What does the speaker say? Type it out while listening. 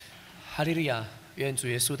哈利路亚！愿主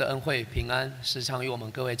耶稣的恩惠平安时常与我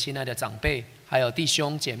们各位亲爱的长辈还有弟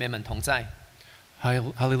兄姐妹们同在。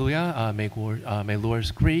Hallelujah! May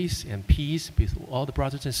Lord's grace and peace be with all the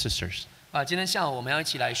brothers and sisters. 今天下午我们要一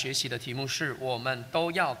起来学习的题目是我们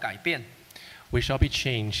都要改变。We shall be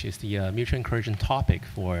changed is the mutual encouragement topic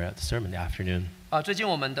for the sermon afternoon. 最近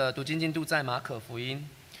我们的读经进度在马可福音。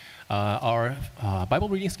Our Bible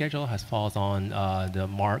reading schedule has fallen on the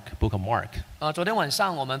book of Mark. 昨天晚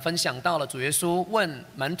上我们分享到了主耶稣问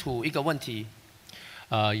门徒一个问题。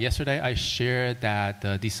Yesterday I shared that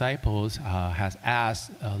the disciples has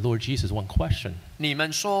asked Lord Jesus one question. 你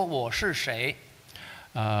们说我是谁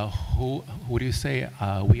？Who do you say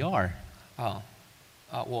we are?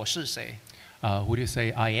 我是谁？Who do you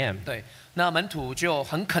say I am? 对，那门徒就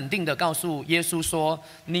很肯定的告诉耶稣说：“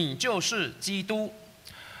你就是基督。”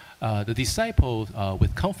 The disciples,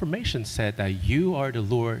 with confirmation, said that you are the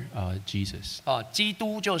Lord Jesus. 基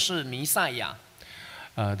督就是弥赛亚。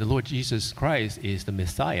The Lord Jesus Christ is the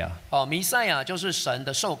Messiah. 弥赛亚就是神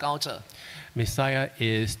的受膏者。Messiah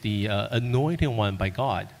is the anointed one by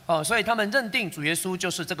God. 所以他们认定主耶稣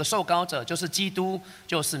就是这个受膏者，就是基督，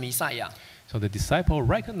就是弥赛亚。So the disciple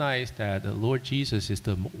recognized that the Lord Jesus is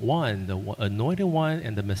the one, the anointed one,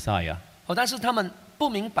 and the Messiah. 但是他们不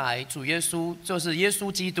明白主耶稣就是耶稣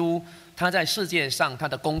基督，他在世界上他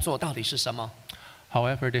的工作到底是什么。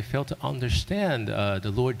However, they failed to understand the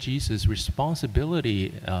Lord Jesus'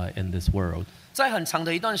 responsibility in this world. 在很长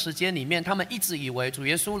的一段时间里面，他们一直以为主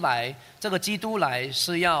耶稣来，这个基督来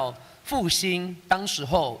是要复兴当时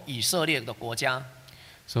候以色列的国家。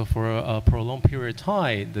So for a prolonged period of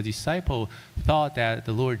time, the disciple thought that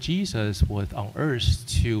the Lord Jesus was on earth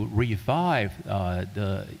to revive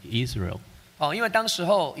the Israel. 因为当时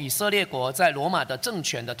候以色列国在罗马的政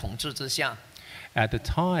权的统治之下。At the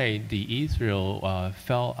time, the Israel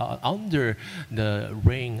fell under the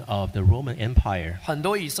reign of the Roman Empire. 很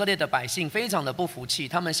多以色列的百姓非常的不服气，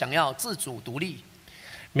他们想要自主独立。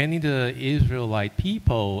Many of the Israelite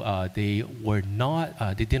people, they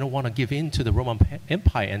didn't want to give in to the Roman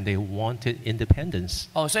Empire, and they wanted independence.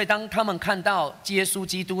 所以当他们看到耶稣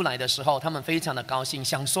基督来的时候，他们非常的高兴，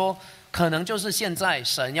想说可能就是现在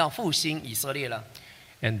神要复兴以色列了。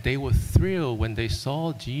And they were thrilled when they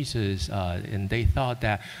saw Jesus, and they thought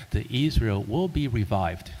that the Israel will be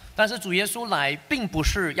revived. 但是主耶稣来，并不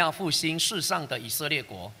是要复兴世上的以色列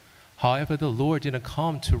国。However, the Lord didn't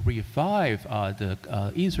come to revive the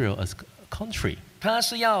Israel as country. 他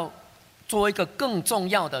是要做一个更重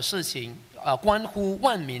要的事情，关乎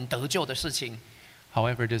万民得救的事情。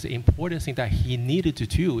However, there's an important thing that he needed to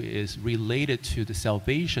do is related to the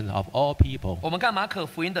salvation of all people. 我们看马可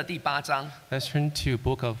福音的第8章。Let's turn to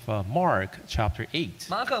book of Mark, chapter 8.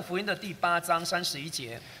 马可福音的第8章31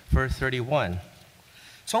节。Verse 31.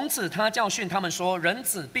 从此他教训他们说，人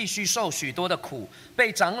子必须受许多的苦，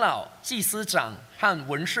被长老、祭司长和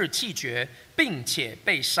文士弃绝，并且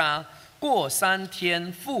被杀，过3天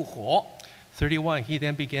复活。31, he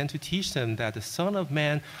then began to teach them that the Son of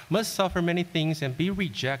Man must suffer many things and be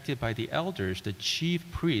rejected by the elders, the chief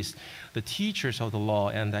priests, the teachers of the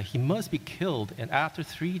law, and that he must be killed, and after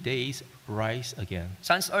 3 days rise again.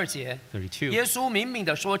 32节， 32. 耶稣明明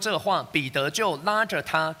的说这话，彼得就拉着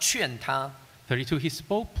他劝他。32, he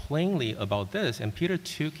spoke plainly about this, and Peter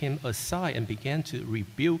took him aside and began to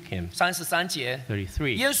rebuke him. 33节，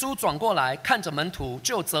 33. 耶稣转过来看着门徒，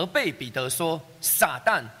就责备彼得说：“撒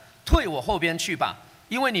旦，退我后边去吧，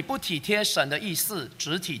因为你不体贴神的意思，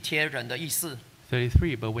只体贴人的意思。”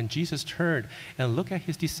 33, but when Jesus turned and looked at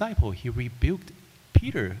his disciple, he rebuked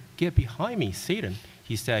Peter, "Get behind me, Satan."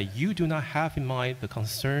 He said, "You do not have in mind the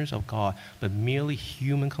concerns of God, but merely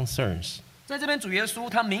human concerns." 在这边，主耶稣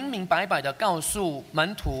他明明白白的告诉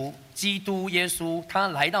门徒，基督耶稣他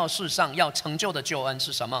来到世上要成就的救恩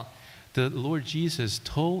是什么？ The Lord Jesus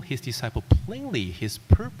told his disciple plainly his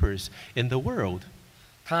purpose in the world.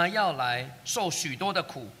 他要来受许多的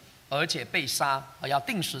苦，而且被杀，要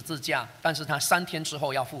钉十字架，但是他3天之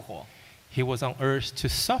后要复活。He was on earth to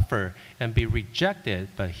suffer and be rejected,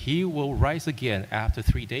 but he will rise again after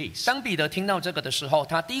 3 days. 当彼得听到这个的时候，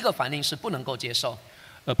他第一个反应是不能够接受。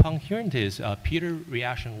Upon hearing this, Peter's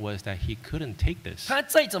reaction was that he couldn't take this. 他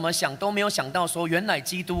再怎么想都没有想到说，原来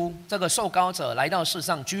基督这个受膏者来到世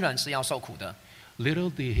上，居然是要受苦的。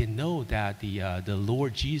Little did he know that the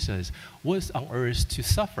Lord Jesus was on earth to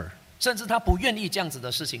suffer. 甚至他不愿意这样子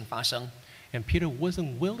的事情发生。And Peter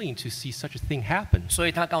wasn't willing to see such a thing happen. 所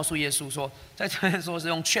以他告诉耶稣说，在这边说是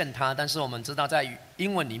用劝他，但是我们知道在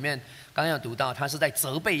英文里面刚刚有读到，他是在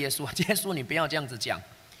责备耶稣。耶稣，你不要这样子讲。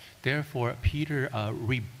Therefore, Peter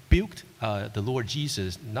rebuked the Lord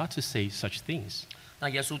Jesus not to say such things. 那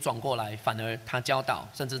耶稣转过来，反而他教导，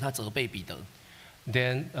甚至他责备彼得。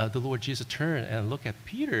Then the Lord Jesus turned and looked at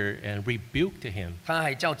Peter and rebuked him. 他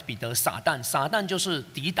还叫彼得撒旦，撒旦就是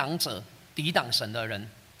抵挡者，抵挡神的人。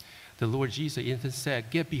The Lord Jesus even said,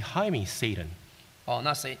 "Get behind me, Satan."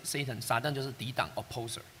 那Satan 撒旦就是抵挡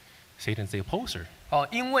opposer。Satan's the opposer.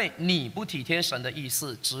 因为你不体贴神的意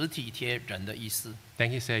思，只体贴人的意思。Then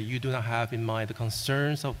he said, "You do not have in mind the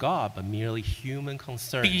concerns of God, but merely human 彼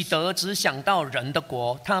concerns." 得只想到人的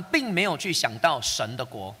国，他并没有去想到神的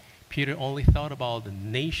国。Peter only thought about the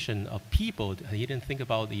nation of people. He didn't think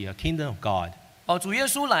about the kingdom of God. 主耶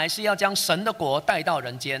稣来是要将神的国带到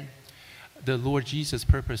人间。The Lord Jesus'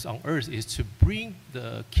 purpose on earth is to bring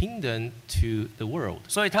the kingdom to the world.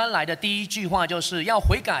 所以他来的第一句话就是要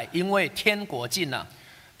悔改，因为天国近了。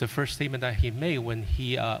The first statement that he made when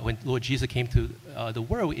Lord Jesus came to the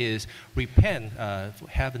world is, "Repent, for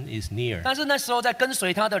heaven is near." 但是那时候在跟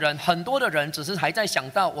随他的人，很多的人只是还在想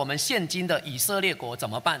到我们现今的以色列国怎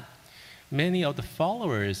么办。Many of the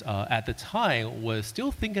followers at the time were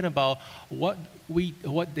still thinking about what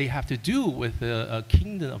they have to do with the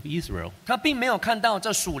kingdom of Israel. 他并没有看到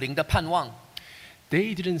这属灵的盼望。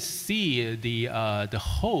They didn't see the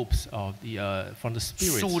hopes of from the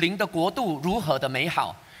属 spirits. 灵的国度如何的美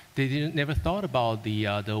好。They never thought about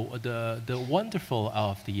the wonderful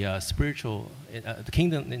of the spiritual the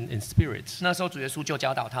kingdom in spirits. 那时候主耶稣就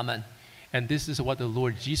教导他们， And this is what the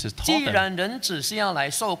Lord Jesus 既 taught them. 然人只是要来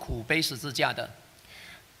受苦背十字架的，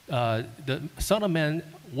 The Son of Man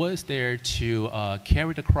was there to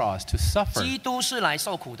carry the cross, to suffer. 基督是来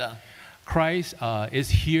受苦的。 Christ is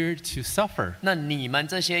here to suffer. 那你们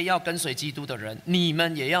这些要跟随基督的人，你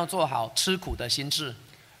们也要做好吃苦的心志，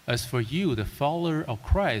 As for you, the follower of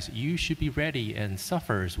Christ, you should be ready and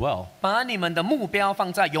suffer as well. 把你们的目标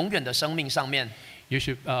放在永远的生命上面。You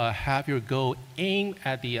should have your goal aimed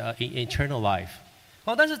at the eternal life.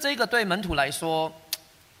 但是这个对门徒来说，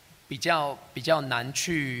比较难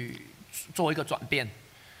去做一个转变。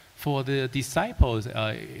 For the disciples,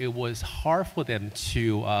 it was hard for them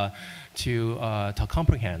to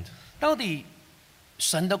comprehend. 到底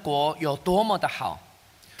神的国有多么的好，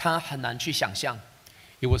他很难去想象。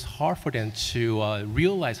 It was hard for them to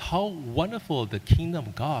realize how wonderful the kingdom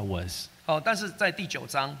of God was. 但是在第9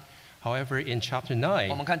章， However, in chapter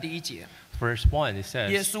我 9, 们看第1节， verse 1,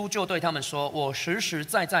 it 耶 says, 稣就对他们说：“我实实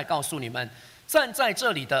在在告诉你们，站在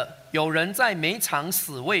这里的有人在没尝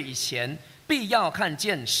死味以前，必要看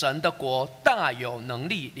见神的国大有能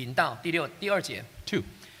力临到。”第2节。 2.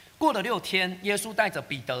 过了6天，耶稣带着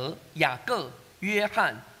彼得、雅各、约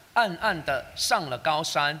翰，暗暗地上了高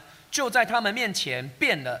山，就在他们面前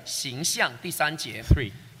变了形象。第3节。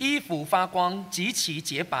 3. 衣服发光，极其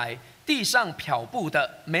洁白，地上漂布的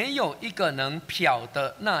没有一个能漂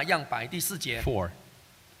的那样白。第4节。 4.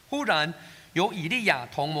 忽然有以利亚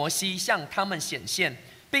同摩西向他们显现，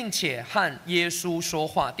并且和耶稣说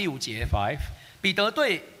话。第5节。 5. 彼得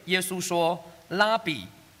对耶稣说：“拉比，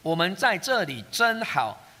我们在这里真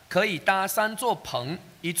好，可以搭3座棚，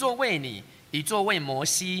一座为你，一座为摩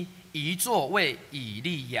西，一座为以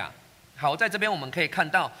利亚。”好，在这边我们可以看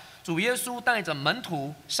到，主耶稣带着门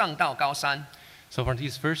徒上到高山。 So from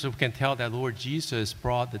these verses, we can tell that Lord Jesus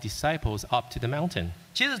brought the disciples up to the mountain.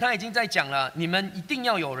 其实他已经在讲了，你们一定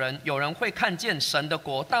要有人会看见神的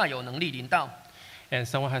国大有能力临到。 And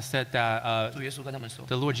someone has said that 主耶稣跟他们说。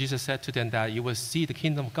 the Lord Jesus said to them that you will see the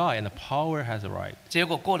kingdom of God and the power has arrived. 结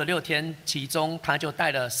果过了6天，其中他就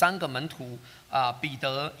带了3个门徒，彼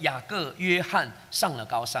得、雅各、约翰上了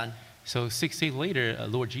高山。 So 6 days later,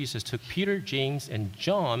 Lord Jesus took Peter, James, and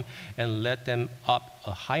John and led them up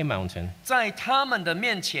a high mountain. 在他们的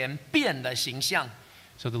面前变了形象。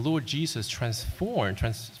 So the Lord Jesus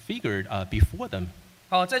transfigured before them.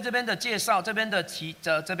 在这边的介绍，这边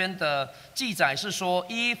的记载是说，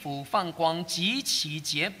衣服放光，极其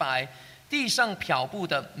洁白，地上漂布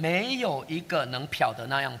的没有一个能漂的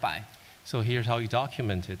那样白。 So here's how he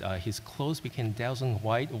documented. His clothes became dazzling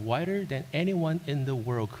white, whiter than anyone in the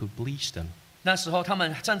world could bleach them. 那时候他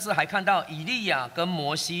们甚至还看到以利亚跟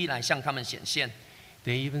摩西来向他们显现。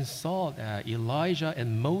 They even saw that Elijah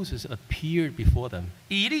and Moses appeared before them.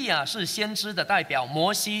 以利亚是先知的代表，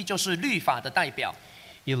摩西就是律法的代表。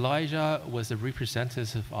 Elijah was the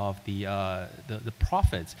representative of the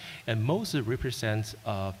prophets, and Moses represents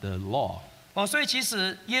the law. 所以其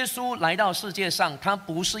实耶稣来到世界上，他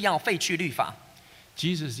不是要废去律法，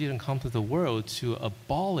 Jesus didn't come to the world to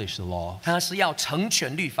abolish the law. 他是要成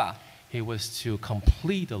全律法。 He was to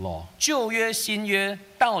complete the law. 旧约、新约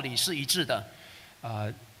道理是一致的，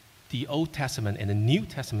 The Old Testament and the New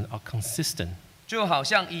Testament are consistent. 就好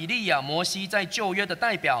像以利亚、摩西在旧约的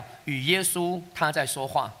代表与耶稣他在说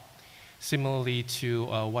话。Similarly to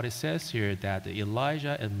what it says here, that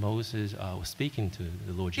Elijah and Moses were speaking to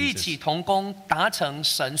the Lord 一起 Jesus. 同工，达成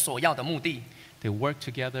神所要的目的。 They work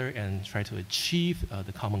together and try to achieve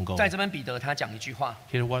the common goal. 在这边，彼得他讲一句话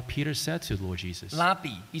Here's what Peter said to the Lord Jesus. 拉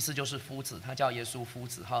比意思就是夫子，他叫耶稣夫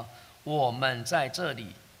子哈。我们在这里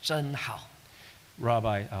真好。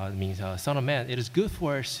 Rabbi means son of man. It is good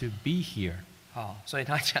for us to be here. 好，所以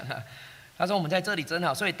他讲了，他说我们在这里真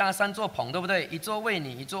好，所以搭3座棚，对不对？一座为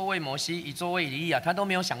你，一座为摩西，一座为以利亚。他都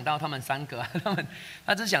没有想到他们3个，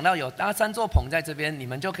他只想到有搭3座棚在这边，你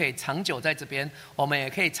们就可以长久在这边，我们也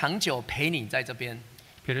可以长久陪你在这边。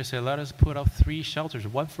 Peter said, "Let us put up 3 shelters: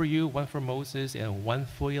 one for you, one for Moses, and one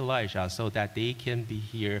for Elijah, so that they can be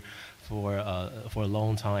here for a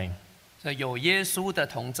long time." 所以有耶稣的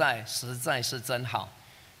同在，实在是真好。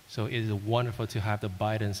 So it is wonderful to have the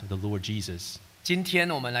guidance of the Lord Jesus. 今天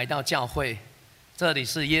我们来到教会，这里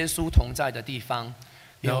是耶稣同在的地方，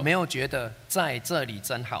有没有觉得在这里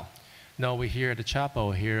真好？ Now we're here at the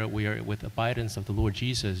chapel. Here we are with the guidance of the Lord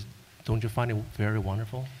Jesus. Don't you find it very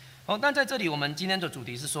wonderful? 好，那在这里我们今天的主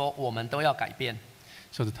题是说，我们都要改变。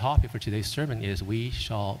 So the topic for today's sermon is "We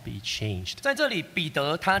shall be changed." 在这里，彼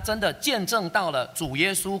得他真的见证到了主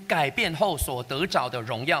耶稣改变后所得着的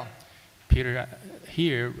荣耀。 Peter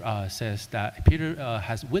here says that Peter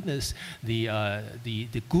has witnessed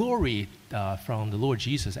the glory from the Lord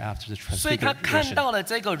Jesus after the 所以他看 transfiguration. 到了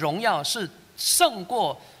这个荣耀是胜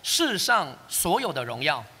过世上所有的荣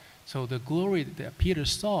耀。 So the glory that Peter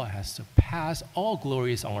saw has surpassed all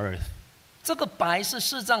glories on earth. 这个白是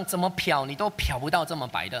世上怎么漂你都漂不到这么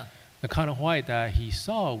白的。 The kind of white that he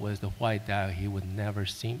saw was the white that he would never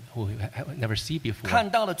see before. 看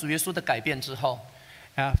到了主耶稣的改变之后，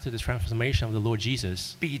 After the transformation of the Lord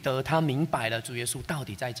Jesus, 彼得他明白了主耶稣到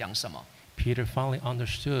底在讲什么。 Peter finally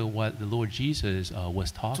understood what the Lord Jesus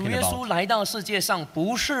was 主 talking 耶稣 about. 来到世界上，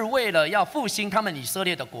不是为了要复兴他们以色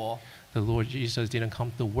列的国， The Lord Jesus didn't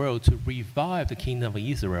come to the world to revive the kingdom of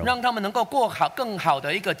Israel 让他们能够过好更好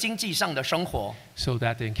的一个经济上的生活。 so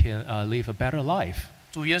that they can live a better life.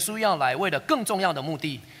 主耶稣要来，为了更重要的目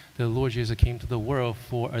的， The Lord Jesus came to the world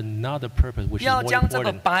for another purpose, which is 要 more 将这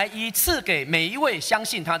个 important, 白衣赐给每一位相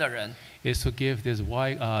信他的人， is to give this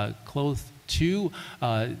white cloth to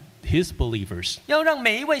his believers, 要让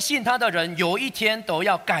每一位信他的人有一天都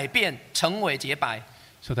要改变，成为洁白。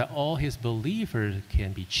 so that all his believers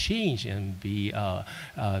can be changed and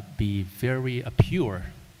be very pure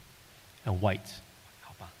and white.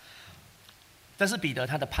 好吧，这是彼得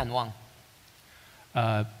他的盼望。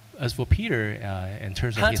 As for Peter, in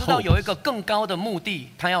terms of 他 his 知道有一 hope, 个更高的目的，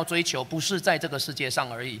他要追求，不是在这个世界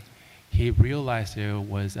上而已。 he realized there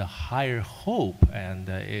was a higher hope, and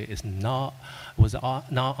it was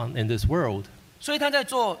not in this world. 所以他在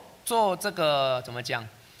做这个怎么讲？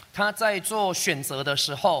他在做选择的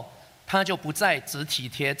时候，他就不再只体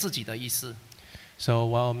贴自己的意思。 So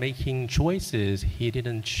while making choices, he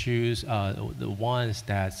didn't choose the ones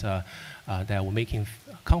that will make him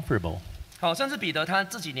comfortable. 好，甚至彼得他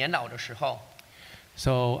自己年老的时候，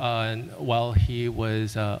 So while he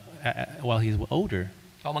was older,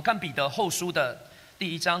 好我们看彼得后书的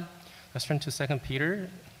第1章， let's turn to 2 Peter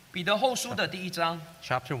彼得后书的第1章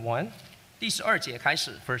chapter 1, 第12节开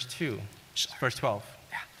始。 verse 12.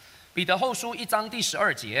 彼得后书1章第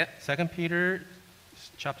12节， 2 Peter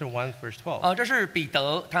chapter 1, verse 12. 这是彼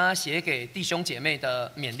得他写给弟兄姐妹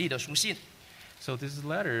的勉励的书信。 So this is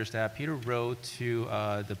letters that Peter wrote to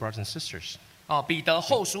the brothers and sisters. 彼得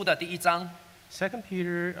后书的第1章， 2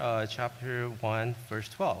 Peter chapter 1, verse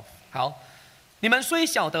 12. 好，你们虽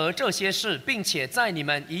晓得这些事，并且在你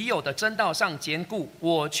们已有的真道上坚固，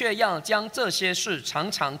我却要将这些事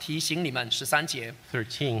常常提醒你们。13节，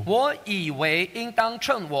 13. 我以为应当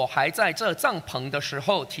趁我还在这帐篷的时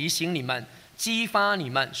候提醒你们，激发你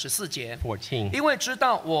们。14节， 14. 因为知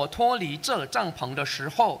道我脱离这帐篷的时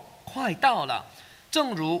候快到了，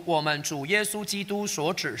正如我们主耶稣基督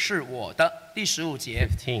所指示我的。第15节，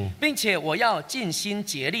 15. 并且我要尽心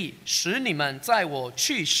竭力，使你们在我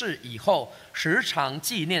去世以后时常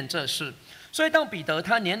纪念这事。所以当彼得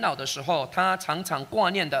他年老的时候，他常常挂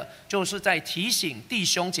念的就是在提醒弟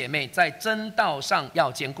兄姐妹在真道上要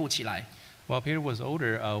坚固起来。 While Peter was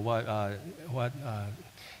older,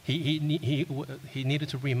 he needed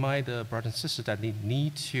to remind the brothers and sisters that they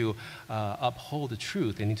need to uphold the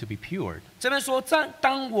truth. They need to be pure. 这边说，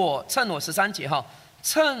趁我13节哈，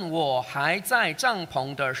趁我还在帐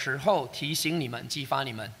篷的时候提醒你们，激发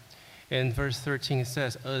你们。 In verse 13 it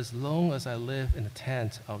says, "As long as I live in the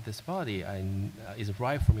tent of this body, it's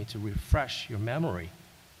right for me to refresh your memory."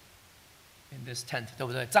 In this tent， 对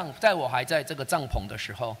不对？在我还在这个帐篷的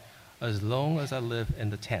时候， As long as I live in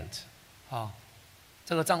the tent. 好，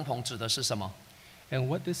这个帐篷指的是什么？ And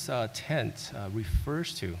what this tent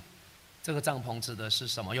refers to. 这个帐篷指的是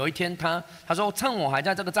什么？有一天他说，趁我还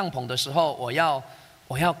在这个帐篷的时候，我要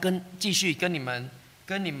继续跟你们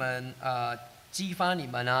激发你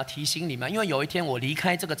们啊，提醒你们，因为有一天我离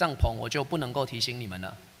开这个帐篷，我就不能够提醒你们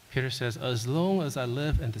了。Peter says, as long as I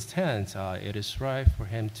live in this tent, it is right for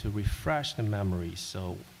him to refresh the memories.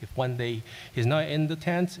 So if one day he's not in the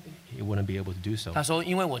tent, he wouldn't be able to do so. 他说，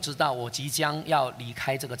因为我知道我即将要离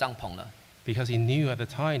开这个帐篷了。Because he knew at the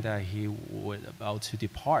time that he was about to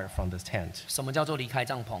depart from this tent. 什么叫做离开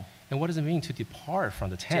帐篷？ And what does it mean to depart from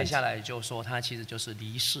the 接 tent? 下来就说，他其实就是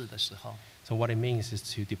离世的时候。So what it means is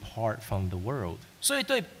to depart from the world. 所以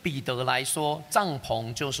对彼得来说，帐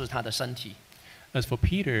篷就是他的身体。 As for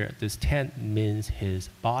Peter, this tent means his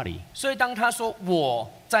body. 所以当他说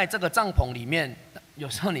我在这个帐篷里面，有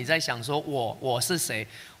时候你在想说我是谁？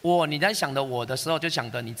你在想的我的时候，就想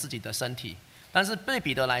的你自己的身体。但是对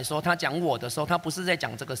彼得来说，他讲我的时候，他不是在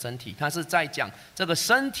讲这个身体，他是在讲这个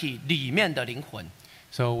身体里面的灵魂。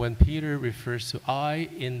 So when Peter refers to I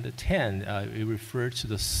in the tent, it refers to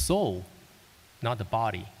the soul, not the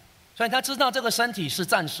body. 所以他知道这个身体是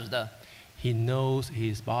暂时的， He knows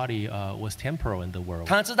his body was temporal in the world.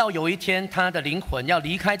 他知道有一天他的灵魂要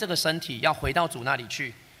离开这个身体，要回到主那里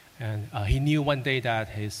去。 And he knew one day that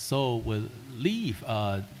his soul would leave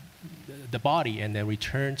the body and then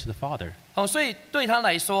return to the Father. 所以对他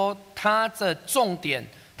来说，他的重点，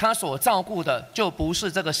他所照顾的就不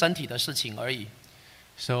是这个身体的事情而已。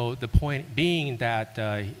 So the point being that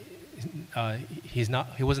he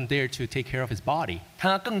wasn't there to take care of his body.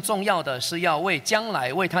 他更重要的是要为将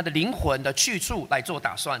来为他的灵魂的去处来做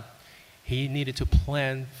打算。 He needed to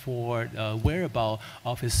plan for the whereabout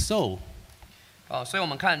of his soul. 所以我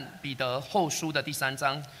们看彼得后书的第3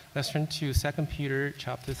章。 Let's turn to 2 Peter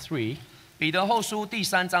chapter 3, 彼得后书第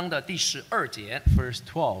3章的第12节， verse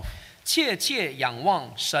 12. 切切仰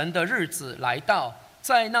望神的日子来到，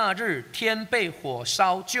在那日天被火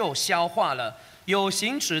烧就消化了，有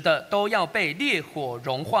形质的都要被烈火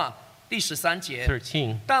融化。第13节，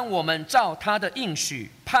 13. 但我们照他的应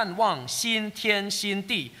许，盼望新天新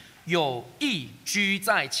地，有义居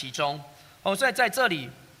在其中。所以在这里，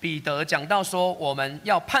彼得讲到说，我们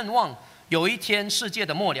要盼望有一天世界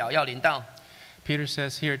的末了要临到。 Peter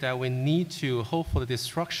says here that we need to hope for the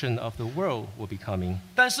destruction of the world will be coming.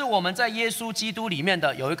 但是我们在耶稣基督里面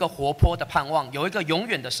的有一个活泼的盼望，有一个永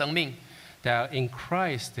远的生命。 That in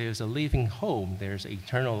Christ there's a living hope, there's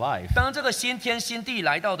eternal life. 当这个新天新地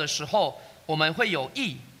来到的时候，我们会有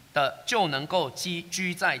义的就能够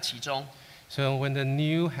居在其中。 So when the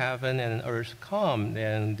new heaven and earth come,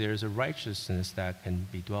 then there's a righteousness that can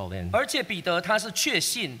be dwelled in. 而且彼得他是确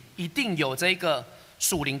信一定有这个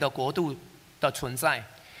属灵的国度的存在。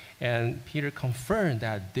 And Peter confirmed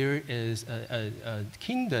that there is a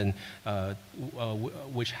kingdom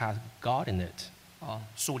which has God in it,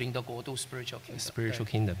 属灵的国度 spiritual a kingdom， spiritual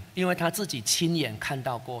kingdom. 因为他自己亲眼看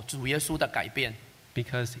到过主耶稣的改变。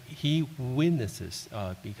 Because he witnesses,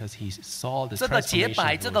 because he saw the 这个洁 transformation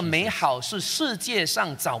白， of 这 the 个 Lord 美 Jesus. 好是世界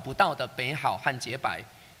上找不到的美好和洁白。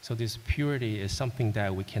 So this purity is something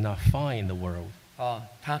that we cannot find in the world.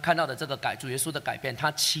 他看到的这个主耶稣的改变，他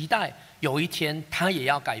期待有一天他也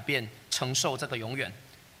要改变，承受这个永远。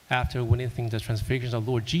 After witnessing the transfiguration of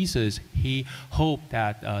Lord Jesus, he hoped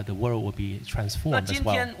that the world would be 那 transformed as 今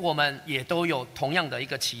well. 天我们也都有同样的一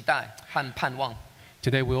个期待和盼望。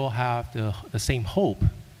 Today we all have the same hope.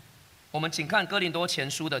 我们请看哥林多前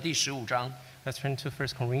书的第15章。 Let's turn to 1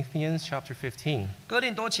 Corinthians chapter 15. 哥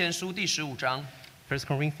林多前书第15章 1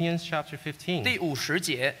 Corinthians chapter 15, 第50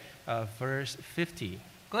节。 verse 50.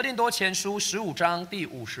 哥林多前书15章第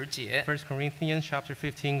50节。 1 Corinthians chapter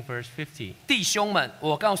 15, verse 50. 弟兄们，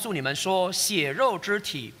我告诉你们说，血肉之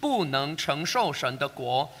体不能承受神的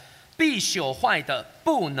国，必朽坏的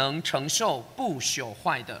不能承受不朽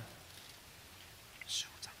坏的。15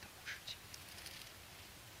章的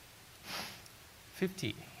50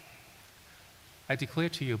节。 50. I declare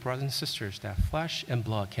to you, brothers and sisters, that flesh and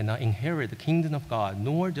blood cannot inherit the kingdom of God,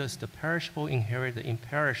 nor does the perishable inherit the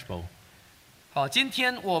imperishable. 好，今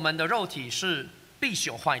天我们的肉体是必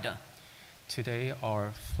朽坏的， Today,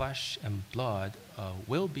 our flesh and blood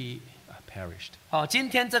will be perished. 好，今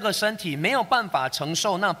天这个身体没有办法承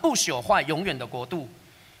受那不朽坏永远的国度。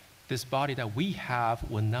 This body that we have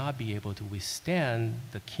will not be able to withstand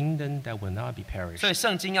the kingdom that will not be 所 perished. 以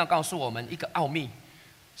圣经要告诉我们一个奥秘。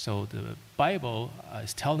 So the Bible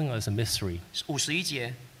is telling us a mystery. 51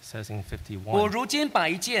节， It says in 我 51. 如今把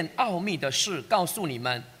一件奥秘的事告诉你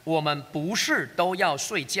们：我们不是都要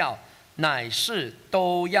睡觉，乃是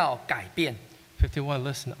都要改变。 51.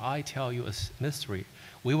 Listen, I tell you a mystery.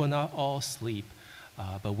 We will not all sleep,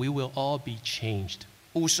 but we will all be changed.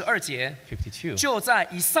 52节， 52. 就在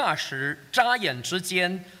一霎时眨眼之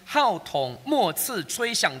间，号筒末次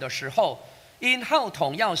吹响的时候，因号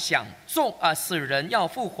筒要响，死人要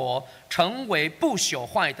复活，成为不朽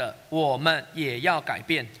坏的，我们也要改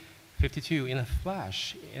变。52. In a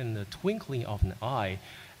flash, in the twinkling of an eye,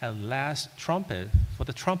 at last trumpet, for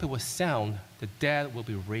the trumpet will sound, the dead will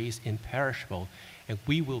be raised imperishable, and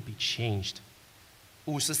we will be changed.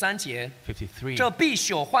 53节， 53. 这必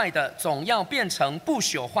朽坏的总要变成不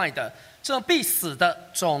朽坏的，这必死的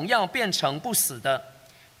总要变成不死的。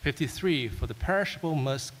53. For the perishable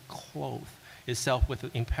must clothe itself with the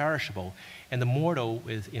imperishable, and the mortal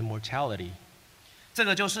with immortality. 这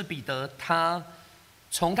个就是彼得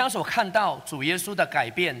从他所看到主耶稣的改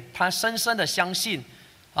变，他深深的相信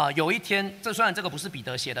有一天，虽然这个不是彼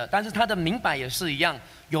得写的，但是他的明白也是一样，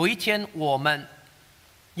有一天我们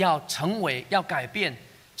要改变，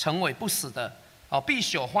成为不死的，必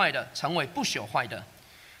朽坏的成为不朽坏的。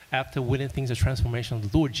After witnessing the transformation of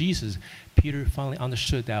the Lord Jesus, Peter finally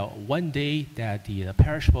understood that one day that the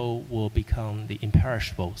perishable will become the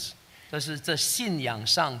imperishables. 这是这信仰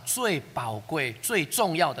上最宝贵、最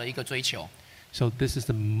重要的一个追求。So this is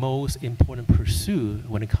the most important pursuit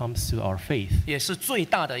when it comes to our faith. 也是最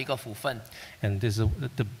大的一个福分。And this is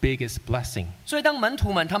the biggest blessing. 所以当门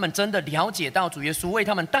徒们他们真的了解到主耶稣为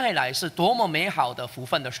他们带来是多么美好的福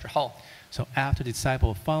分的时候， So after the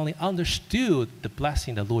disciples finally understood the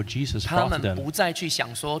blessing that Lord Jesus 他 brought to 们 them, 不再去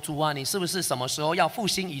想说，主啊，你是不是什么时候要复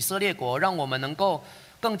兴以色列国，让我们能够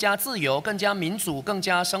更加自由、更加民主、更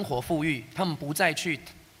加生活富裕？他们不再去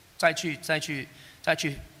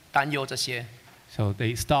担忧这些。so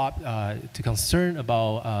they stopped to concern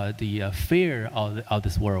about the fear of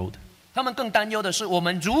this world. 他们更担忧的是，我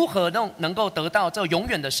们如何能够得到这永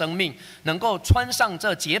远的生命，能够穿上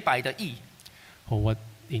这洁白的义。 Or what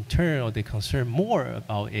in turn they concern more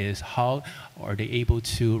about is how are they able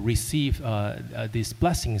to receive these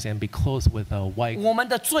blessings and be clothed with a white. 我们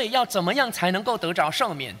的罪要怎么样才能够得着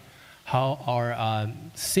赦免？ How our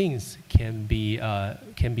sins can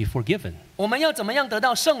be forgiven. 我们要怎么样得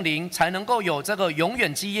到圣灵，才能够有这个永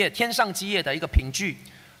远基业、天上基业的一个凭据？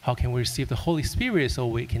 How can we receive the Holy Spirit so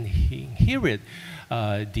we can inherit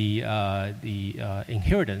the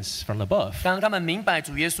inheritance from above? 当他们明白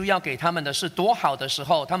主耶稣要给他们的是多好的时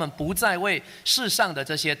候，他们不再为世上的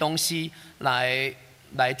这些东西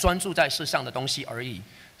来专注在世上的东西而已。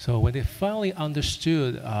 So when they finally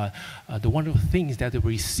understood the wonderful things that they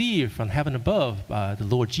received from heaven above, the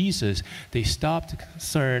Lord Jesus, they stopped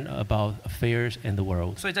concern about affairs in the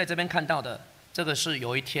world. 所以在这边看到的，这个是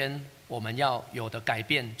有一天我们要有的改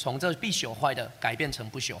变，从这必朽坏的改变成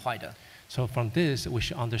不朽坏的。 So from this, we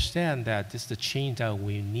should understand that this is the change that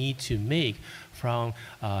we need to make from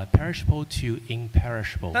perishable to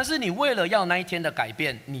imperishable. 但是你为了要那一天的改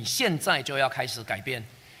变，你现在就要开始改变。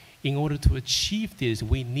 In order to achieve this,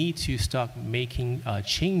 we need to start making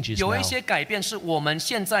changes 有 now. 一些改变是我们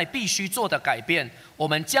现在必须做的改变，我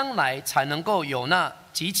们将来才能够有那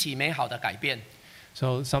极其美好的改变。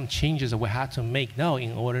 So some changes that we have to make now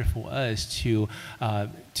in order for us to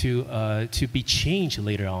be changed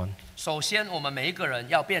later on. 首先，我们每一个人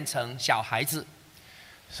要变成小孩子。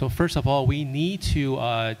 So first of all, we need to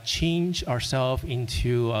change ourselves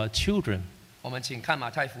into children. 我们请看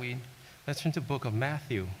马太福音 Let's turn to the book of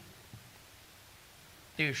Matthew,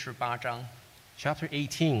 第18章。 chapter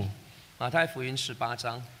 18. 马太福音18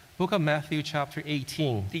章 Book of Matthew, chapter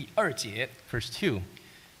 18, 第2节， verse 2.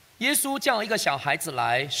 耶稣叫一个小孩子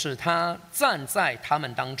来，使他站在他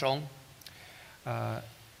们当中。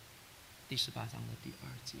第18章的第2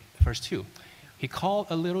节。 Verse 2. He called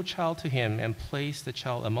a little child to him and placed the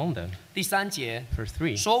child among them. 第3节 Verse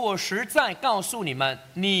 3. 说：“我实在告诉你们，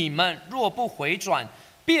你们若不回转，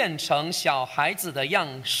变成小孩子的样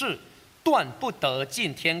式，断不得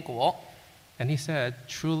进天国。” And he said,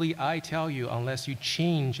 "Truly I tell you, unless you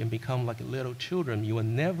change and become like little children, you will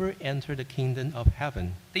never enter the kingdom of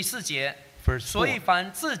heaven." 第4节， Verse 所以 4.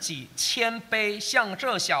 凡自己谦卑像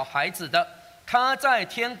这小孩子的，他在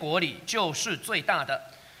天国里就是最大的。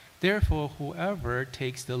 Therefore, whoever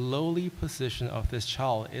takes the lowly position of this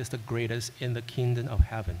child is the greatest in the kingdom of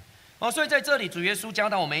heaven. 所以在这里，主耶稣教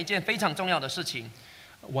导我们一件非常重要的事情：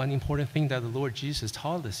 One important thing that the Lord Jesus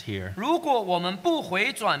taught us here, 如果我们不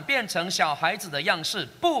回转，变成小孩子的样式，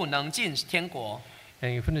不能进天国。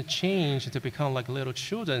 and if we don't change to become like little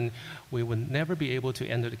children, we will never be able to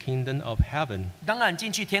enter the kingdom of heaven. 当然，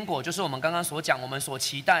进去天国就是我们刚刚所讲，我们所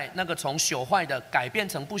期待那个从朽坏的改变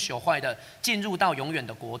成不朽坏的，进入到永远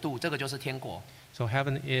的国度，这个就是天国。 So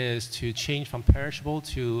heaven is to change from perishable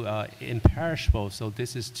to imperishable. So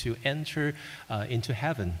this is to enter into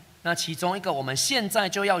heaven. 那其中一个我们现在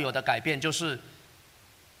就要有的改变，就是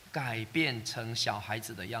改变成小孩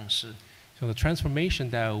子的样式。So the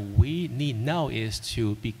transformation that we need now is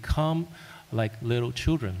to become like little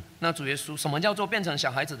children. 那主耶稣，什么叫做变成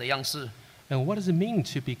小孩子的样式？ And what does it mean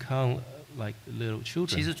to become like little 其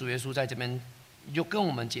children? 实主耶稣在这边就跟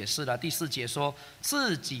我们解释了，第4节说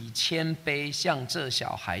自己谦卑像这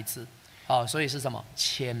小孩子。所以是什么？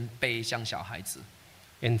谦卑像小孩子。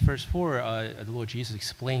In verse 4, the Lord Jesus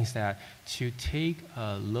explains that to take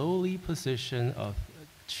a lowly position of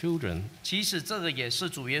children. 其实这个也是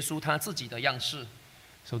主耶稣他自己的样式。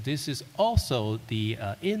So this is also the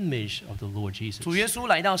image of the Lord Jesus. 主耶稣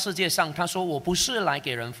来到世界上，他说：“我不是来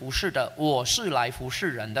给人服侍的，我是来服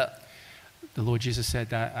侍人的。” The Lord Jesus said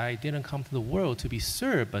that I didn't come to the world to be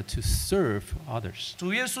served, but to serve others.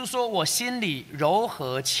 主耶稣说：“我心里柔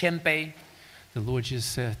和谦卑。” The Lord Jesus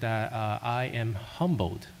said that I am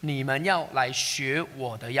humbled. 你们要来学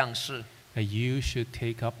我的样式。 That you should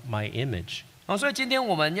take up my image. 所以今天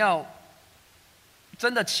我们要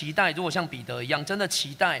真的期待，如果像彼得一样，真的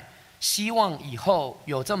期待，希望以后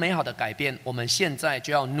有这美好的改变，我们现在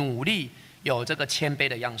就要努力有这个谦卑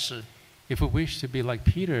的样式。If we wish to be like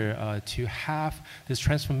Peter, to have this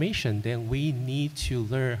transformation, then we need to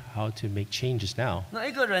learn how to make changes now. 那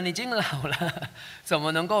一个人已经老了，怎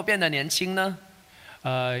么能够变得年轻呢？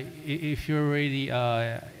 If you're already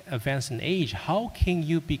advanced in age, how can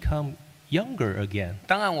you become younger again?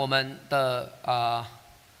 当然，我们的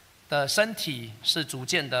身体是逐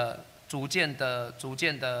渐的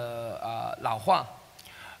老化。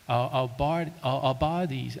Our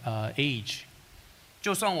bodies age.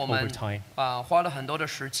 就算我们 Over time. 花了很多的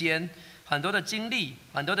时间、很多的精力、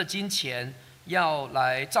很多的金钱，要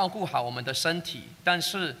来照顾好我们的身体，但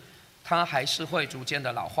是它还是会逐渐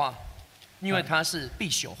的老化，因为它是必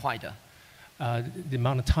朽坏的。The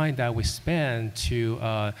amount of time that we spend to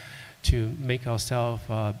make ourselves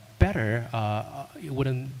better, it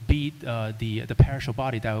wouldn't be the perishable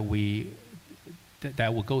body that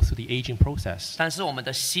will go through the aging process. 但是我们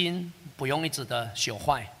的心不用一直的朽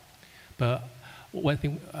坏。 But one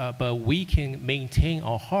thing, but we can maintain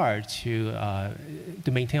our heart to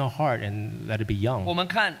maintain our heart and let it be young. 我们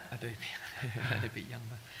看对let it be young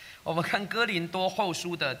我们看哥林多后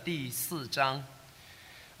书的第4章。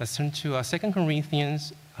 Let's turn to 2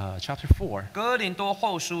 Corinthians chapter 4. 哥林多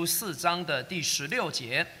后书4章的第16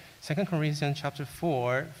节。 2 Corinthians chapter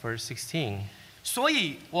 4, verse 16. 所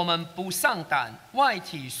以我们不丧胆，外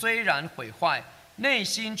体虽然毁坏，内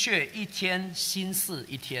心却一天新似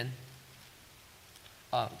一天。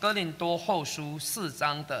哥林多后书4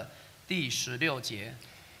章的第16节。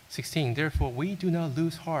 16. Therefore we do not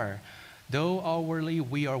lose heart, though outwardly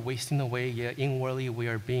we are wasting away, yet inwardly we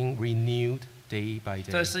are being renewed day by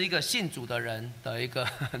day. 这是一个信主的人的一个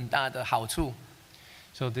很大的好处。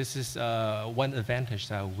 So this is one advantage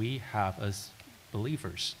that we have as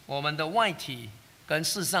believers. 我们的外体跟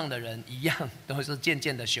世上的人一样，都是渐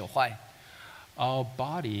渐的朽坏。 Our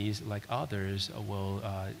bodies, like others, will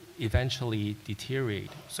eventually deteriorate.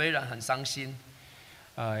 虽然很伤心，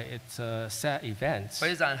 It's a sad event,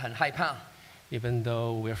 虽然很害怕， even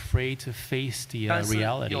though we're afraid to face the 但是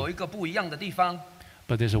reality. 有一个不一样的地方，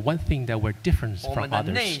 But there's one thing that we're different 我们 from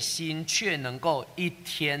的内 others, 心却能够一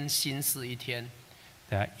天新似一天。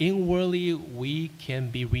 that inwardly we can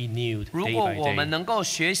be renewed 如 day 果 by 我们 day. 能够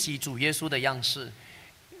学习主耶稣的样式，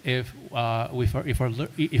 If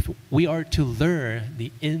we are to learn the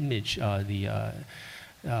image,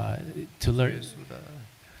 to learn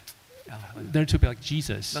to be like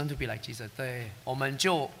Jesus, learn to be like Jesus， 对，我们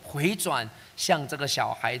就回转像这个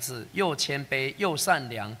小孩子，又谦卑，又善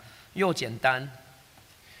良，又简单。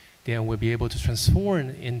 then we'll be able to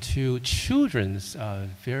transform into children's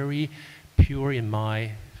very pure in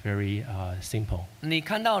mind, very simple. 你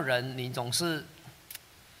看到人，你总是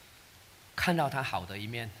看到他好的一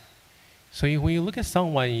面。 So when you look at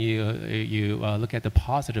someone, you look at the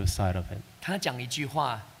positive side of it. 他讲一句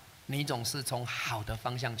话，你总是从好的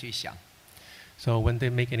方向去想。 So when they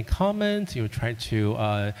make any comment, you try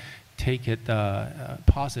to take it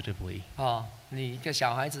positively. 你一个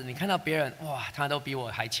小孩子，你看到别人，哇，他都比我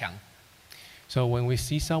还强。 So when we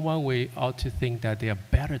see someone, we ought to think that they are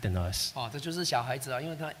better than us. 这就是小孩子啊，因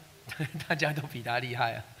为大家都比他厉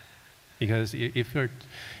害啊。 Because if you're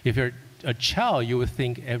a child, you would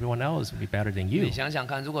think everyone else would be better than you. 你想想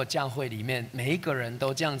看，如果教会里面每一个人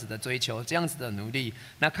都这样子的追求，这样子的努力，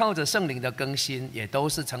那靠着圣灵的更新，也都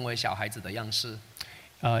是成为小孩子的样式。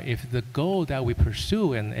 If the goal that we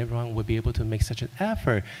pursue and everyone would be able to make such an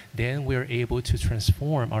effort, then we're able to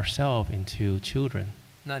transform ourselves into children.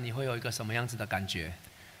 那你会有一个什么样子的感觉？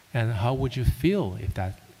 And how would you feel if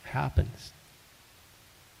that happens?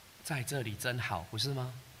 在这里真好，不是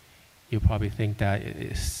吗？ You probably think that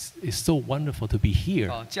it's so wonderful to be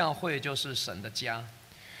here. 教会就是神的家。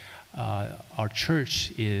Our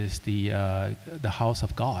church is the house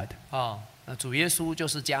of God. 那主耶稣就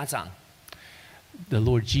是家长。The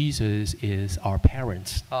Lord Jesus is our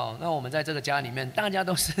parents. 那我们在这个家里面，大家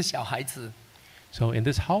都是小孩子。So in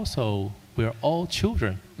this household, we're all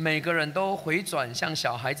children. 每个人都回转像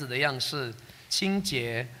小孩子的样式，清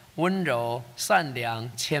洁、温柔、善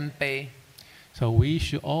良、谦卑。So we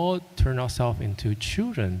should all turn ourselves into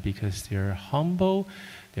children because they're humble,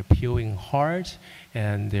 they're pure in heart,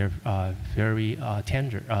 and they're very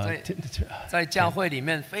tender. 在教会里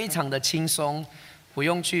面非常的轻松，不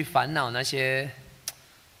用去烦恼那些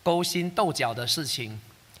勾心斗角的事情。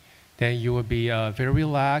Then you will be very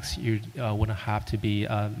relaxed. You wouldn't have to be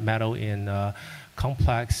meddled in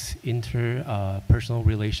complex interpersonal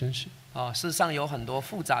relationship. 世上有很多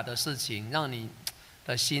复杂的事情，让你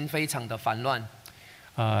的心非常的烦乱。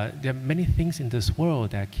There are many things in this world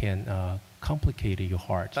that can complicate your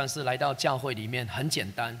heart. 但是来到教会里面很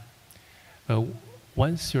简单。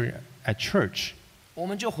Once you're at church, 我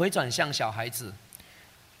们就回转向小孩子。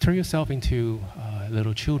turn yourself into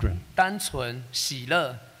little children. 单纯、喜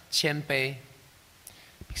乐、谦卑。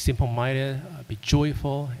Be simple-minded, be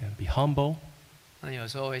joyful, and be humble. 那有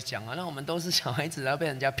时候会讲那我们都是小孩子，要被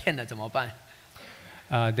人家骗了怎么办？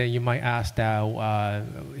 Then you might ask that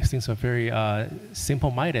things are very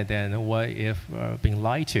simple-minded. Then what if being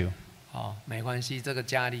lied to? 没关系，这个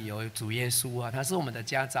家里有主耶稣他是我们的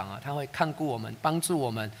家长他会看顾我们，帮助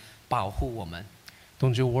我们，保护我们。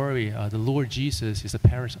Don't you worry. The Lord Jesus is the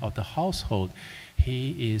parent of the household.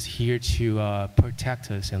 He is here to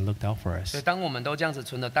protect us and look out for us. 所以当我们都这样子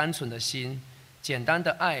存着单纯的心、简单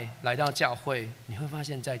的爱来到教会，你会发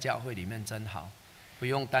现在教会里面真好，不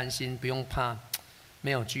用担心，不用怕。没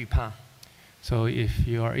有惧怕。So if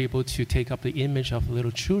you are able to take up the image of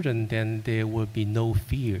little children, then there will be no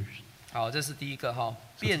fears. 好，这是第一个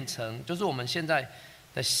变成就是我们现在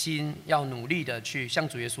的心要努力的去像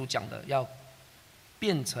主耶稣讲的，要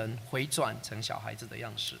变成回转成小孩子的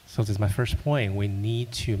样式。So this is my first point. We need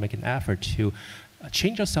to make an effort to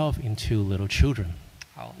change ourselves into little children.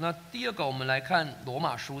 好，那第二个我们来看罗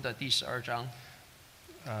马书的第12章。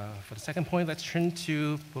For the second point, let's turn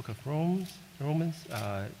to Book of Romans,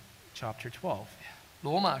 chapter 12.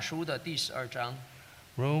 罗马书的第12章。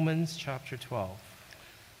Romans chapter 12.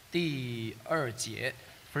 第2节。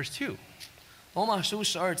Verse 2. 罗马书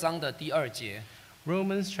12章的第2节。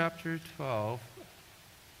Romans chapter 12,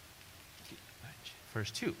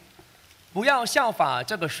 verse 2. 不要效法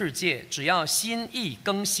这个世界，只要心意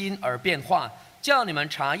更新而变化，叫你们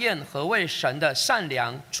查验何为神的善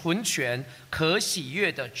良、纯全、可喜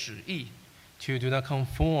悦的旨意。To do not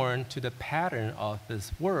conform to the pattern of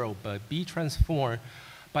this world, but be transformed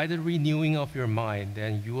by the renewing of your mind,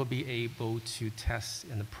 then you will be able to test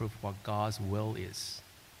and approve what God's will is,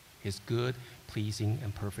 His good, pleasing,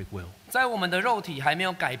 and perfect will. 在我们的肉体还没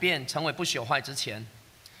有改变，成为不朽坏之前，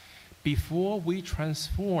 Before we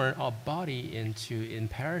transform our body into 我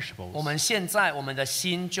imperishables, 们现在我们的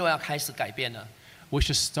心就要开始改变了。we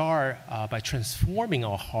should start by transforming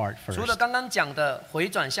our heart 除了 first. 刚刚讲的回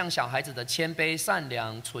转向小孩子的谦卑、善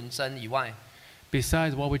良、纯真以外，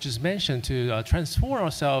 Besides what we just mentioned, to transform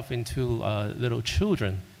ourselves into little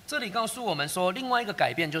children. 这里告诉我们说，另外一个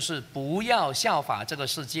改变就是不要效法这个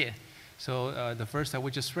世界。So the verse that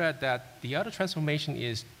we just read, that the other transformation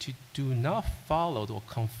is to do not follow or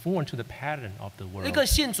conform to the pattern of the 一 world. 个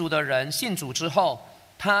信主的人信主之后，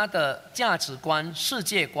他的价值观、世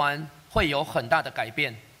界观会有很大的改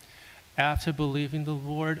变。 After believing the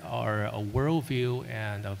Lord, our worldview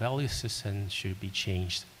and our value system should be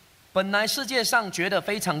changed. 本来世界上觉得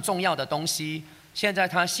非常重要的东西，现在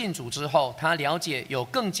他信主之后，他了解有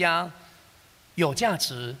更加有价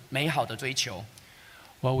值、美好的追求。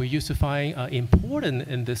 What we used to find important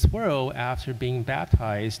in this world, after being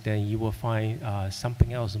baptized, then you will find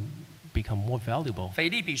something else become more valuable. 腓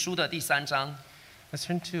立比书的第3章。 Let's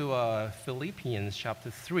turn to Philippians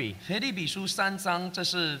chapter 3. 腓立比书3章，这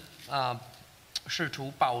是使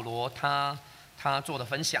徒保罗他做的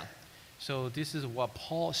分享。 So this is what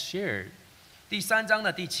Paul shared. 第3章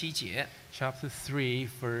的第7节。 Chapter 3,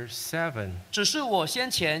 verse 7. 只是我先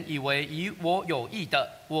前以为以我有益的，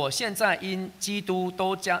我现在因基督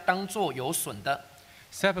都当作有损的。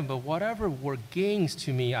 7. But whatever were gains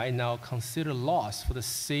to me, I now consider loss for the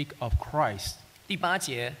sake of Christ. 第8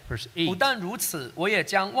节。 Verse 不 8. 但如此，我也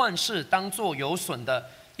将万事当作有损的，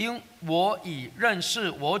因我以认识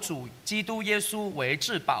我主基督耶稣为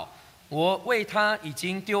至宝。我为他已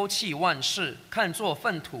经丢弃万事，看作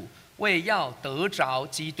粪土，为要得着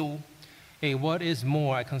基督。Hey, what is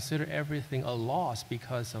more, I consider everything a loss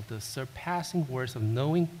because of the surpassing worth of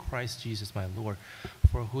knowing Christ Jesus my Lord,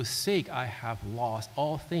 for whose sake I have lost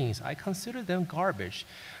all things. I consider them garbage,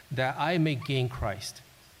 that I may gain Christ.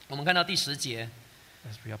 我们看到第10节，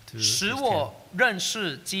 Let's read up to 使 verse 10. 我认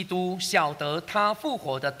识基督，晓得他复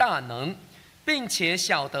活的大能，并且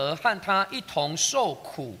晓得和他一同受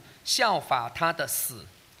苦，效法他的死。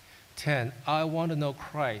 10. I want to know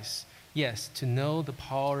Christ, yes, to know the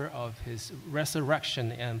power of his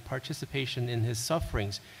resurrection and participation in his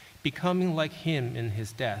sufferings, becoming like him in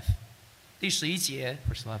his death. 第11节，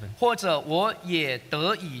 Verse 11. 或者我也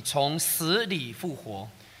得以从死里复活。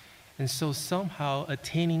 And so somehow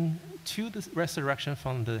attaining to the resurrection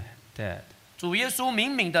from the dead. 主耶稣明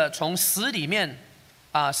明的从死里面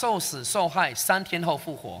受死受害，3天后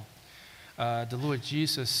复活。 The Lord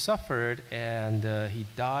Jesus suffered and he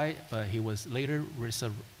died, but he was later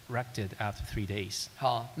resurrected after 3 days.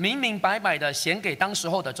 好，明明白白的显给当时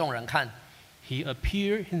候的众人看。 He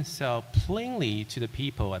appeared himself plainly to the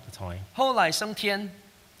people at the time. 后来升天，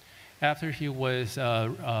 After he was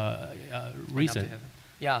risen,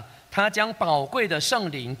 呀，他将宝贵的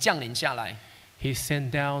圣灵降临下来， he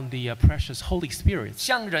sent down the precious Holy Spirit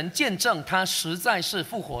向人见证他实在是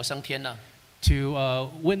复活升天了。 to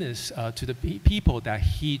witness to the people that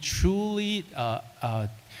he truly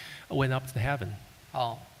went up to heaven.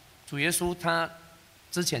 好，主耶稣他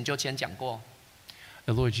之前就先讲过，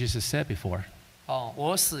 The Lord Jesus said before,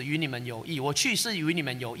 我死与你们有益，我去是与你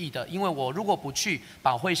们有益的，因为我如果不去，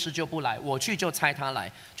保惠师就不来；我去就差他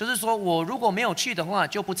来。就是说我如果没有去的话，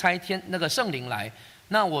就不差那个圣灵来。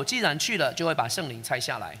那我既然去了，就会把圣灵差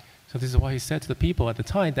下来。 so this is what he said to the people at the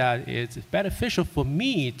time, that it's beneficial for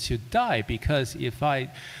me to die, because if I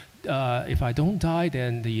don't die,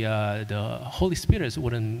 then the Holy Spirit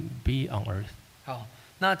wouldn't be on earth. 好，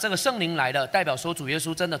那这个圣灵来了，代表说主耶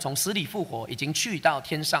稣真的从死里复活，已经去到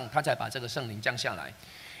天上，他才把这个圣灵降下来。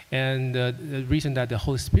 And the reason that the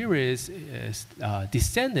Holy Spirit is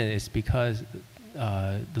descended is because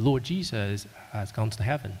the Lord Jesus has gone to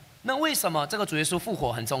heaven. 那为什么这个主耶稣复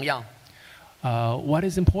活很重要？ What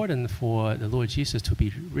is important for the Lord Jesus to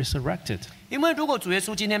be resurrected? 因为如果主耶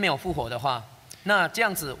稣今天没有复活的话，那这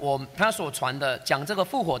样子他所传的讲这个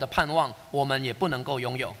复活的盼望，我们也不能够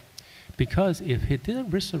拥有。 Because if he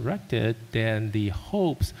didn't resurrect it, then the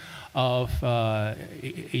hopes of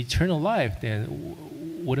eternal life then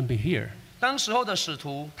wouldn't be here. 当时候的使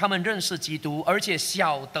徒，他们认识基督，而且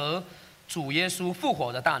晓得主耶稣复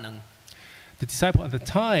活的大能。 The disciples at the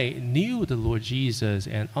time knew the Lord Jesus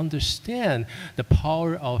and understand the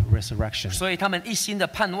power of resurrection. 所以他们一心的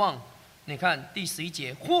盼望。你看第11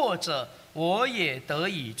节，或者我也得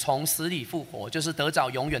以从死里复活，就是得着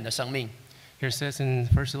永远的生命。 Here it says in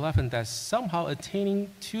verse 11 that somehow attaining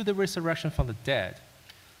to the resurrection from the dead.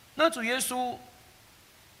 那主耶稣，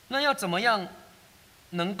那要怎么样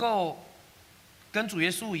能够跟主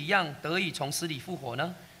耶稣一样得以从死里复活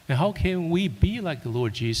呢？ And how can we be like the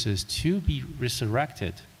Lord Jesus to be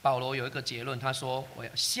resurrected? 保罗有一个结论，他说：“我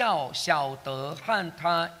要晓得和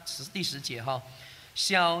他，第10节哈，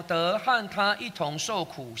晓得和他一同受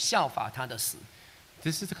苦，效法他的死。”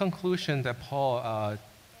 This is the conclusion that Paul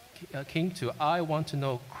came to. I want to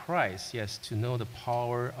know Christ, yes, to know the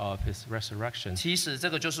power of his resurrection. 其实这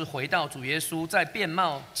个就是回到主耶稣在变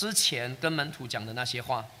貌之前跟门徒讲的那些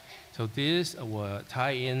话。 So this will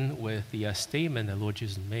tie in with the statement that Lord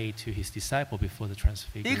Jesus made to his disciple before the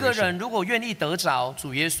一个人 transfiguration. 如果愿意得着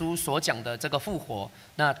主耶稣所讲的这个复活，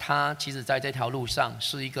那他其实在这条路上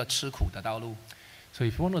是一个吃苦的道路。 So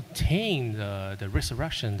if you want to attain the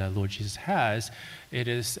resurrection that Lord Jesus has, it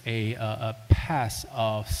is a path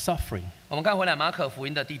of suffering. 我们看回来马可福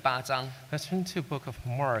音的第8章， Let's turn to the book of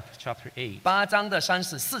Mark, chapter 8, 8章的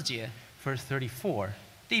34节， verse 34.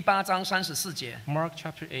 第8章34节。 Mark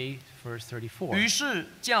chapter 8, verse 34. 于是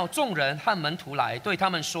叫众人和门徒来，对他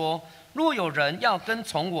们说：若有人要跟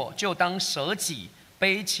从我，就当舍己，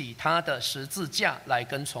背起他的十字架来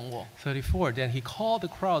跟从我。 34. Then he called the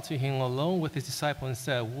crowd to him along with his disciples and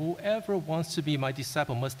said, whoever wants to be my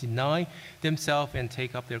disciple must deny themselves and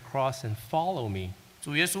take up their cross and follow me.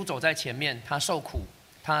 主耶稣走在前面，他受苦，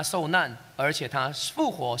他受难，而且他复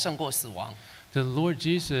活胜过死亡。 The Lord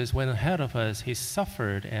Jesus went ahead of us. He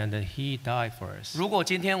suffered and he died for us. 如果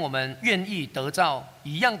今天我们愿意得到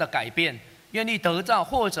一样的改变，愿意得到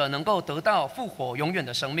或者能够得到复活永远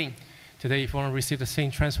的生命， Today, if you want to receive the same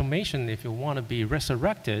transformation, if you want to be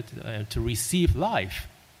resurrected to receive life,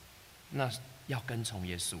 那要跟从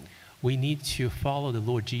耶稣。 we need to follow the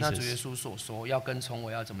Lord 那主耶 Jesus. 稣所说要跟从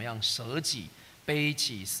我，要怎么样舍己，背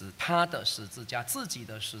起他的十字架，自己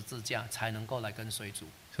的十字架，才能够来跟随主。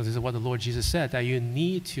So So this is what the Lord Jesus said, that you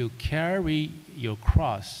need to carry your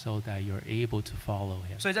cross so that you're able to follow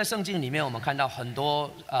him. 所以在圣经里面，我们看到很多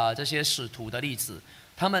这些使徒的例子，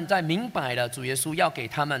他们在明白了主耶稣要给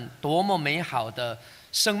他们多么美好的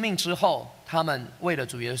生命之后，他们为了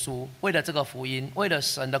主耶稣，为了这个福音，为了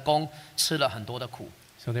神的功，吃了很多的苦。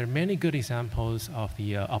So there are many good examples of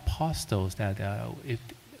the apostles that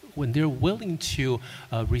when they're willing to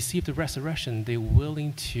receive the resurrection, they're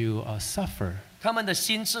willing to suffer. 他们的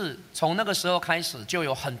心智从那个时候开始就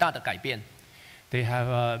有很大的改变。They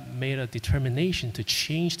have made a determination to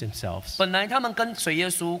change themselves. 本来他们跟随耶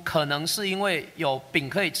稣，可能是因为有饼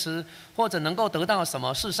可以吃，或者能够得到什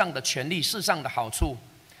么世上的权利、世上的好处。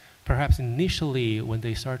Perhaps initially, when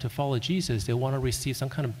they start to follow Jesus, they want to receive some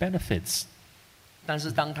kind of benefits. 但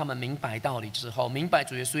是当他们明白道理之后，明白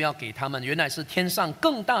主耶稣要给他们原来是天上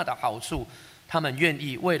更大的好处，他们愿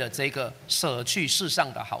意为了这个舍去世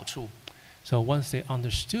上的好处。So once they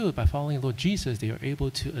understood by following Lord Jesus, they are able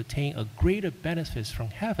to attain a greater benefits from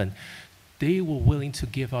heaven. They were willing to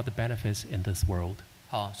give out the benefits in this world.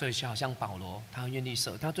 所以就好像保罗，他愿意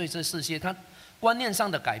舍，他对这世界他观念上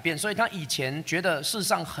的改变，所以他以前觉得世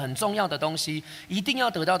上很重要的东西，一定要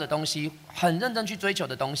得到的东西，很认真去追求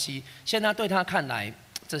的东西，现在对他看来，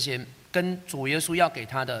这些跟主耶稣要给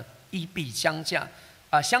他的一比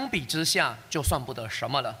相比之下，就算不得什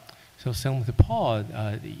么了。So same with Paul,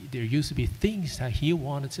 there used to be things that he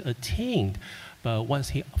wanted to attain, but once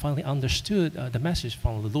he finally understood the message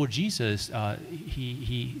from the Lord Jesus,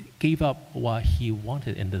 he gave up what he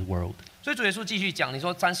wanted in the world. 所以主耶稣继续讲，你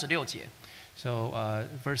说36节。So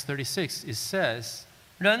verse 36, it says,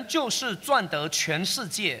 人就是赚得全世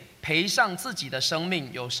界，赔上自己的生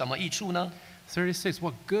命，有什么益处呢？ 36,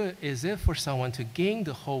 what good is it for someone to gain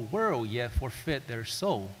the whole world yet forfeit their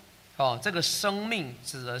soul? 这个生命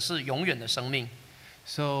指的是永远的生命。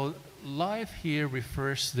So life here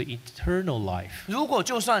refers to the eternal life. 如果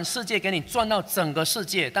就算世界给你赚到整个世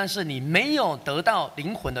界，但是你没有得到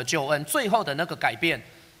灵魂的救恩，最后的那个改变，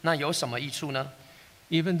那有什么益处呢？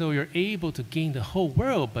 Even though you're able to gain the whole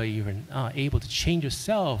world, but you're not able to change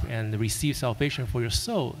yourself and receive salvation for your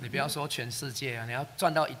soul. 你不要说全世界啊，你要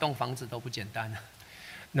赚到一栋房子都不简单。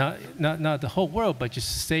Not the whole world, but just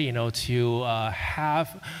say, to have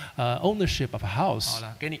ownership of a house. 好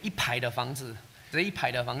了，给你一排的房子，这一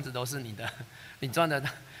排的房子都是你的，你赚的，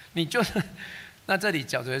你就是那这里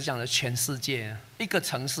讲的全世界，一个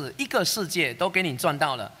城市、一个世界都给你赚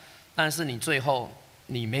到了，但是你最后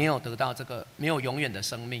你没有得到这个没有永远的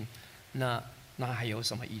生命，那还有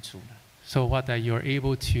什么益处呢？ So what that you're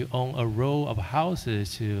able to own a row of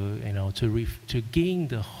houses to gain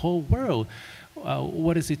the whole world.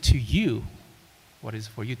 What is it to you? What is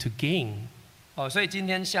for you to gain? 所以今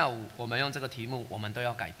天下午我们用这个题目，我们都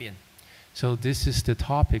要改变。So this is the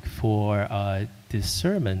topic for this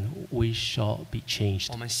sermon. We shall be changed.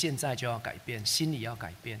 我们现在就要改变，心里要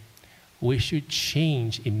改变。We should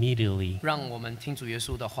change immediately. 让我们听主耶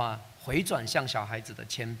稣的话，回转向小孩子的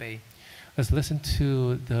谦卑。Let's listen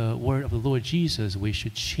to the word of the Lord Jesus. We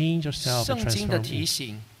should change ourselves and 圣经的 transform. 提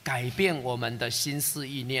醒，改变我们的心思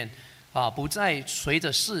意念。不再随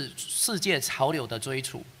着世界潮流的追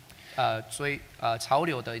逐，潮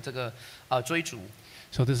流的这个追逐。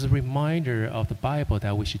So this is a reminder of the Bible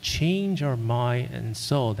that we should change our mind and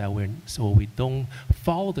soul so we don't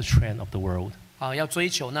follow the trend of the world. 要追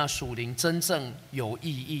求那属灵真正有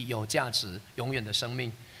意义、有价值、永远的生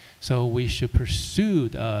命。So we should pursue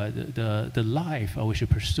the life, or we should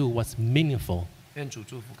pursue what's meaningful. 愿主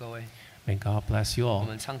祝福各位。May God bless you 我 all.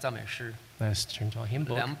 们唱赞美诗Let's turn to our hymn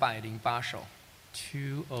book 208首。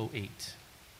 208.